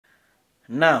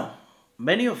Now,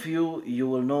 many of you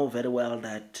will know very well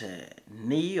that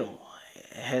NIO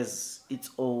has its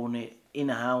own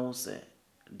in-house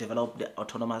developed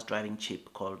autonomous driving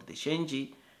chip called the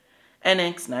Shenji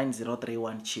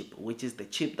NX9031 chip, which is the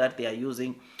chip that they are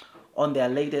using on their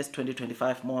latest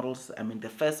 2025 models. I mean, the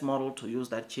first model to use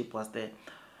that chip was the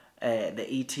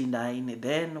ET9.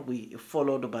 Then we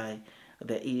followed by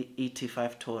the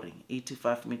ET5 Touring,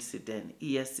 ET5 mid sedan,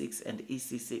 ES6 and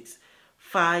EC6.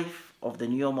 5 of the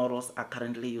newer models are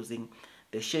currently using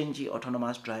the Shenji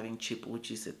autonomous driving chip,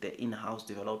 which is the in-house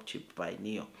developed chip by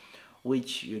NIO,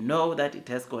 which you know that it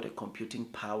has got a computing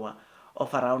power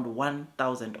of around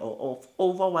 1000 or of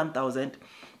over 1000,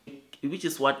 which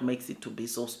is what makes it to be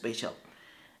so special.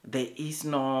 There is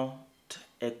not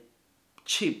a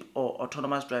chip or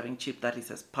autonomous driving chip that is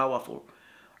as powerful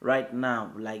right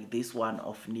now like this one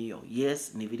of NIO. Yes,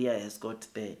 Nvidia has got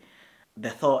the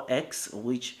Thor X,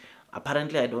 which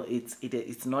apparently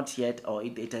it's not yet, or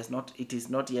it is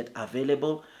not yet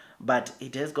available, but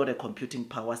it has got a computing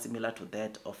power similar to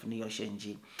that of NIO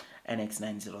Shenji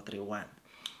NX9031.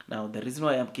 Now, the reason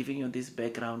why I'm giving you this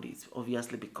background is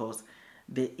obviously because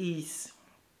there is,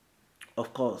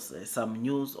 of course, some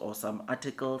news or some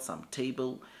article, some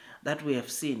table that we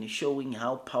have seen showing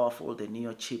how powerful the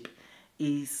NIO chip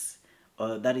is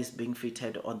that is being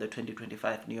fitted on the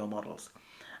 2025 NIO models.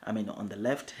 I mean, on the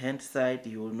left hand side,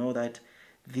 you will know that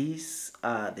these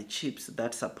are the chips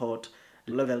that support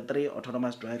level 3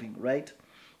 autonomous driving, right?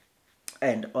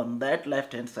 And on that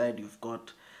left hand side, you've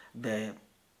got the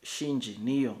Shenji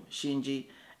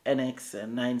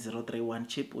NX9031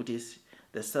 chip, which is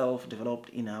the self-developed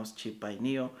in-house chip by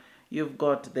NIO. You've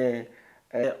got the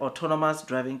autonomous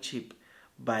driving chip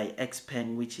by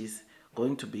XPeng, which is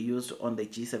going to be used on the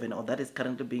G7, or that is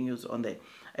currently being used on the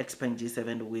XPeng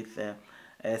G7 with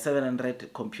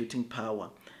 700 computing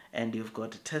power. And you've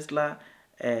got Tesla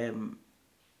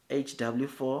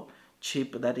HW4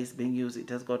 chip that is being used. It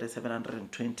has got a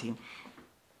 720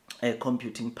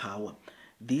 computing power.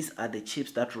 These are the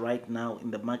chips that right now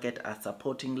in the market are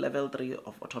supporting level 3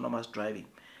 of autonomous driving.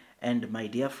 And my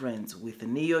dear friends, with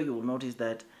NIO, you will notice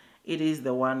that it is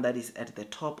the one that is at the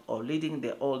top or leading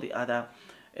all the other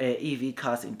EV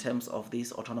cars in terms of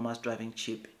this autonomous driving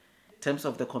chip, in terms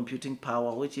of the computing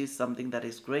power, which is something that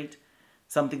is great,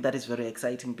 something that is very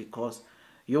exciting, because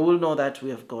you will know that we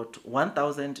have got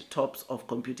 1000 tops of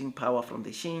computing power from the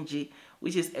Shenji,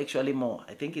 which is actually more.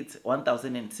 I think it's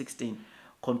 1016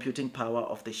 computing power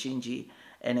of the Shenji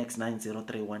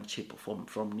NX9031 chip from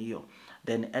NIO.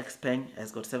 Then XPeng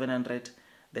has got 700.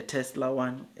 The Tesla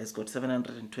one has got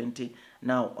 720.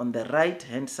 Now, on the right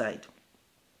hand side,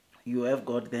 you have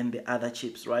got then the other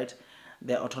chips, right?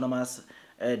 The autonomous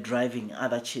driving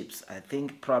other chips. I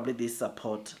think probably these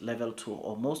support level 2,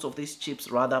 or most of these chips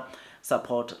rather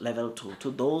support level 2. To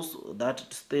those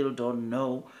that still don't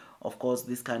know, of course,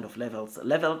 this kind of levels,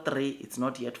 level 3, it's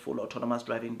not yet full autonomous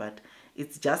driving, but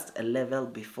it's just a level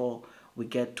before we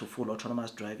get to full autonomous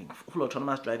driving. Full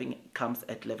autonomous driving comes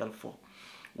at level 4.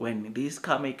 When these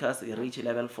car makers reach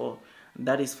level 4,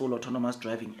 that is full autonomous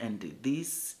driving. And it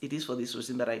is for this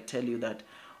reason that I tell you that,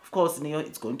 of course, NIO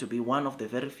is going to be one of the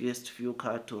very few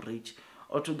cars to reach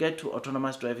or to get to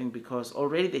autonomous driving, because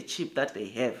already the chip that they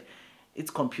have,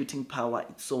 its computing power,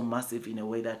 it's so massive in a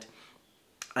way that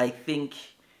I think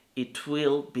it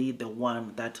will be the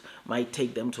one that might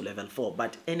take them to level 4.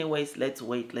 But anyways, let's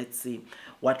wait, let's see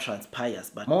what transpires.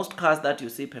 But most cars that you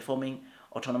see performing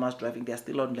autonomous driving, they're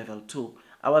still on level 2.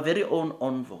 Our very own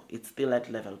Onvo, it's still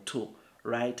at level 2,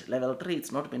 right? Level 3,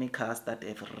 it's not many cars that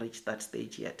have reached that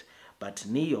stage yet. But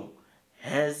NIO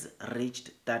has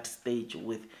reached that stage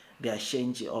with their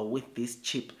Shenji, or with this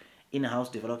chip, in-house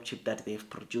developed chip that they've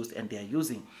produced and they're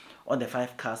using on the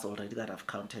 5 cars already that I've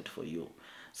counted for you.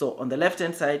 So on the left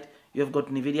hand side, you've got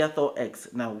Nvidia Thor X.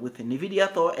 Now with the Nvidia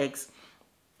Thor X,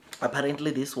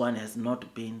 apparently this one has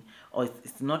not been, or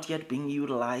it's not yet being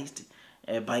utilized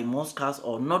by most cars,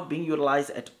 or not being utilized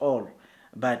at all.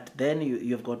 But then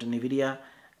you've got Nvidia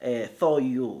Thor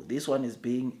U. This one is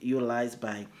being utilized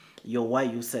by your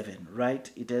YU7, right?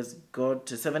 It has got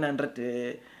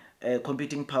 700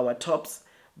 computing power tops,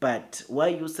 but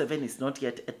YU7 is not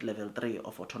yet at level 3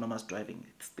 of autonomous driving.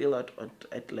 It's still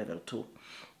at level 2.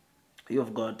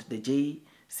 You've got the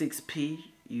J6P,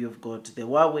 you've got the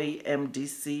Huawei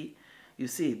MDC. You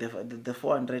see the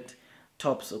 400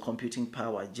 tops of computing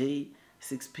power.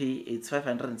 J6P, it's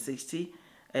 560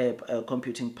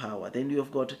 computing power. Then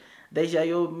you've got the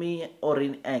Xiaomi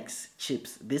Orin X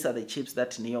chips. These are the chips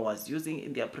that NIO was using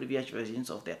in their previous versions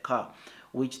of their car,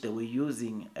 which they were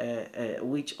using,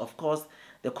 which of course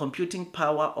the computing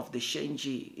power of the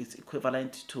Shenji is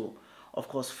equivalent to of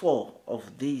course 4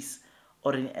 of these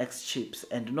Orin X chips,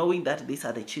 and knowing that these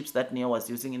are the chips that NIO was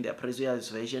using in their previous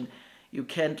version, you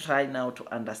can try now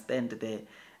to understand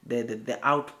the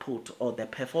output or the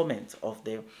performance of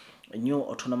the new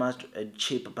autonomous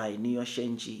chip by NIO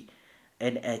Shenji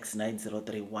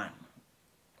NX9031,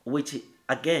 which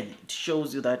again, it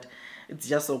shows you that it's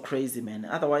just so crazy, man.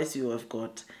 Otherwise, you have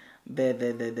got the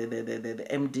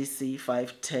MDC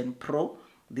 510 Pro.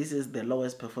 This is the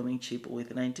lowest performing chip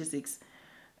with 96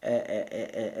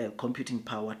 computing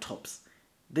power tops.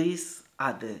 These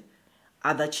are the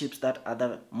other chips that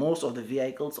most of the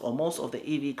vehicles or most of the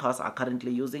EV cars are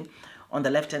currently using on the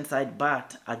left hand side.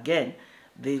 But again,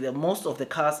 the most of the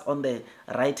cars on the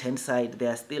right hand side, they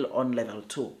are still on level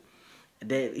 2.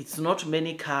 It's not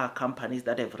many car companies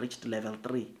that have reached level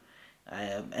 3,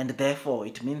 and therefore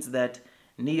it means that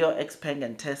NIO, XPeng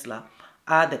and Tesla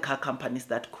are the car companies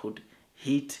that could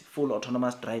hit full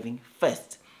autonomous driving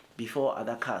first before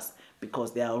other cars,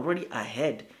 because they are already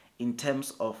ahead in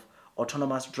terms of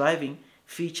autonomous driving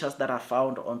features that are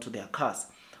found onto their cars,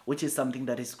 which is something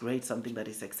that is great, something that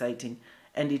is exciting,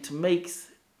 and it makes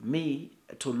me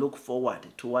to look forward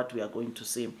to what we are going to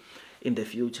see in the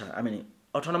future. I mean,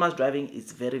 autonomous driving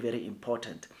is very, very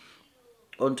important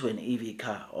onto an EV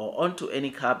car or onto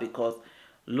any car, because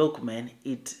look, man,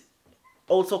 it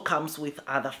also comes with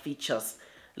other features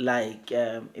like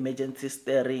emergency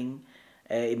steering,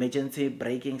 emergency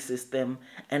braking system,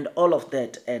 and all of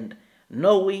that. And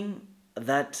knowing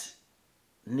that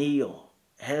NIO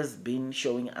has been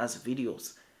showing us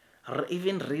videos,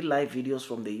 even real life videos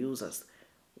from the users,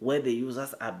 where the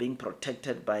users are being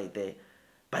protected by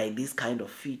these kind of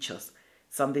features,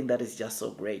 something that is just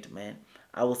so great, man.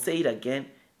 I will say it again,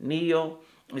 NIO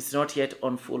is not yet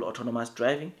on full autonomous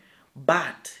driving,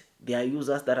 but there are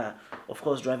users that are, of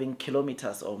course, driving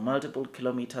kilometers or multiple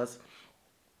kilometers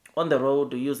on the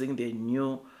road using the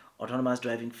new autonomous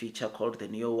driving feature called the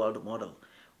NIO World model,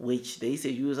 which there is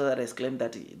a user that has claimed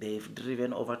that they've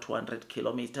driven over 200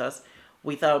 kilometers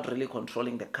without really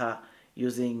controlling the car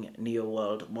using NIO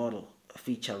World model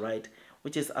feature, right?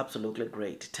 Which is absolutely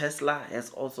great. Tesla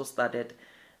has also started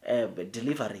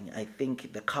delivering, I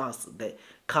think the cars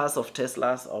of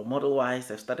Teslas or Model Ys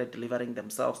have started delivering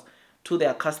themselves to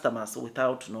their customers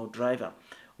without no driver,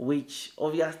 which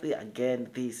obviously, again,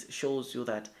 this shows you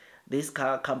that these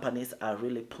car companies are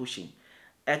really pushing.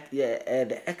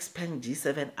 The XPeng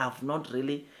G7, I've not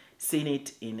really seen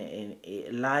it in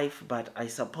live, but I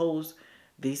suppose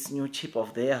this new chip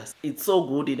of theirs, it's so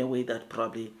good in a way that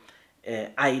probably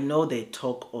I know they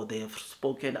talk or they have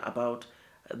spoken about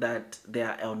that they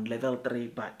are on level 3,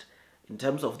 but in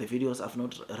terms of the videos, I've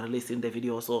not really seen the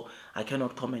video, so I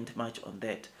cannot comment much on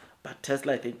that. But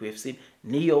Tesla, I think we have seen.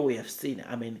 NIO, we have seen.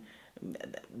 I mean,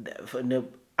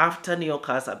 after NIO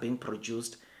cars are being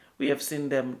produced, we have seen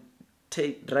them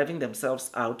driving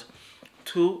themselves out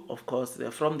to, of course,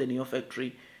 from the NIO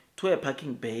factory to a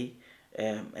parking bay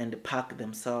and park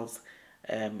themselves,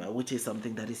 which is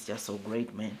something that is just so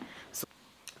great, man. So,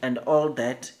 and all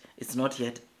that is not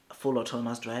yet full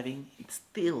autonomous driving. It's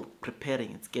still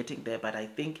preparing. It's getting there. But I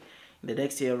think in the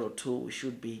next year or two, we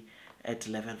should be at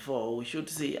level 4. We should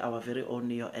see our very own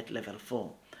NIO at level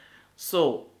 4.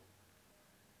 So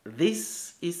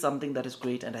this is something that is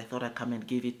great, and I thought I'd come and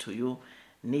give it to you.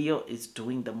 NIO is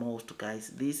doing the most, guys.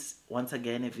 This, once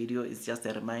again, a video is just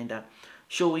a reminder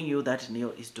showing you that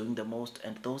NIO is doing the most,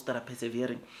 and those that are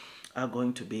persevering are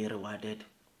going to be rewarded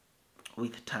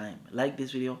with time. Like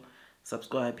this video,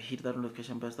 subscribe, hit that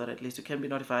notification bell so that at least you can be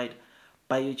notified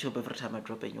by YouTube every time I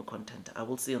drop a new content. I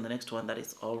will see you on the next one. That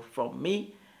is all from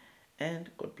me, and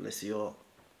God bless you all.